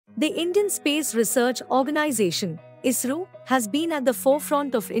The Indian Space Research Organisation, ISRO, has been at the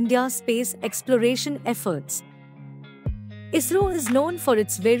forefront of India's space exploration efforts. ISRO is known for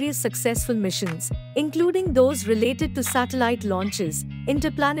its various successful missions, including those related to satellite launches,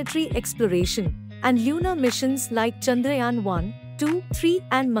 interplanetary exploration, and lunar missions like Chandrayaan-1, 2, 3,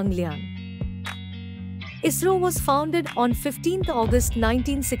 and Mangalyan. ISRO was founded on 15 August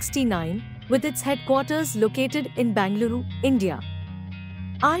 1969, with its headquarters located in Bangalore, India.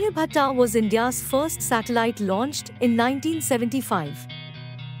 Aryabhatta was India's first satellite launched in 1975.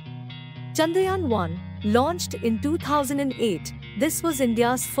 Chandrayaan-1, launched in 2008, this was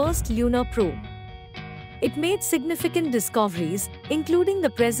India's first lunar probe. It made significant discoveries, including the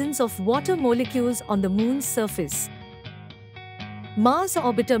presence of water molecules on the Moon's surface. Mars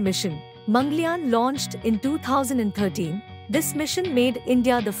Orbiter Mission, Mangalyan, launched in 2013. This mission made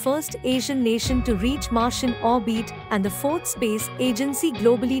India the first Asian nation to reach Martian orbit and the fourth space agency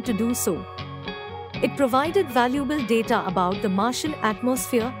globally to do so. It provided valuable data about the Martian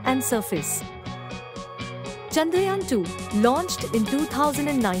atmosphere and surface. Chandrayaan-2, launched in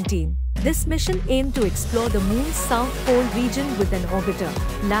 2019. This mission aimed to explore the Moon's south pole region with an orbiter,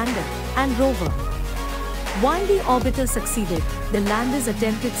 lander, and rover. While the orbiter succeeded, the landers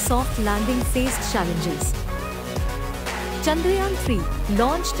attempted soft landing faced challenges. Chandrayaan-3,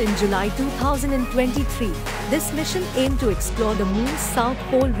 launched in July 2023. This mission aimed to explore the Moon's south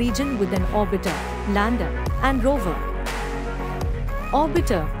pole region with an orbiter, lander, and rover.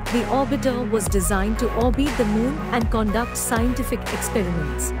 Orbiter. The orbiter was designed to orbit the Moon and conduct scientific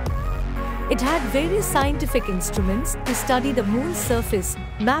experiments. It had various scientific instruments to study the Moon's surface,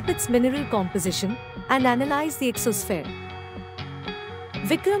 map its mineral composition, and analyze the exosphere.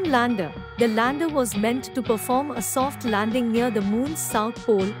 Vikram Lander. The lander was meant to perform a soft landing near the Moon's south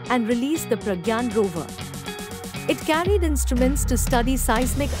pole and release the Pragyan Rover. It carried instruments to study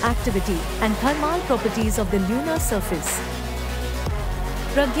seismic activity and thermal properties of the lunar surface.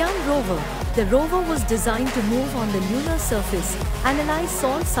 Pragyan Rover. The rover was designed to move on the lunar surface, analyze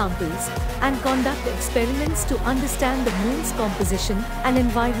soil samples, and conduct experiments to understand the Moon's composition and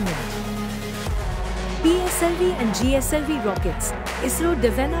environment. PSLV and GSLV rockets. ISRO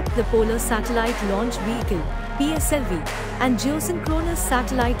developed the Polar Satellite Launch Vehicle (PSLV) and Geosynchronous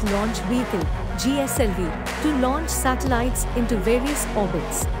Satellite Launch Vehicle (GSLV) to launch satellites into various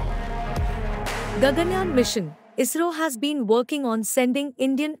orbits. Gaganyaan mission. ISRO has been working on sending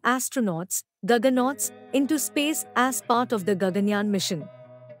Indian astronauts, Gaganauts, into space as part of the Gaganyaan mission.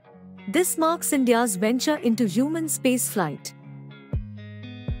 This marks India's venture into human spaceflight.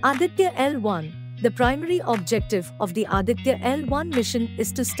 Aditya L1. The primary objective of the Aditya L1 mission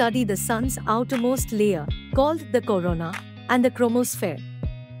is to study the Sun's outermost layer, called the corona, and the chromosphere.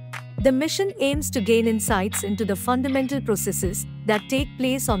 The mission aims to gain insights into the fundamental processes that take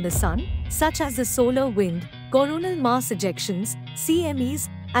place on the Sun, such as the solar wind, coronal mass ejections, CMEs,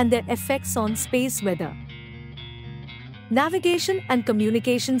 and their effects on space weather. Navigation and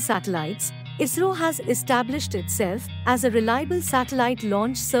communication satellites. ISRO has established itself as a reliable satellite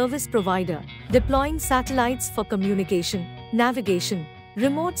launch service provider, deploying satellites for communication, navigation,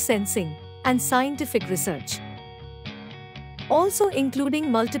 remote sensing, and scientific research. Also including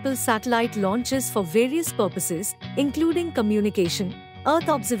multiple satellite launches for various purposes, including communication, Earth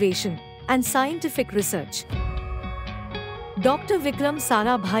observation, and scientific research. Dr. Vikram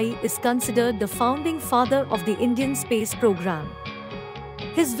Sarabhai is considered the founding father of the Indian space program.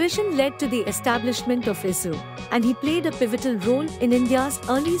 His vision led to the establishment of ISRO, and he played a pivotal role in India's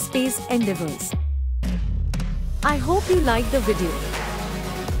early space endeavors. I hope you liked the video.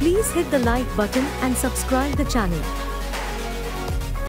 Please hit the like button and subscribe the channel.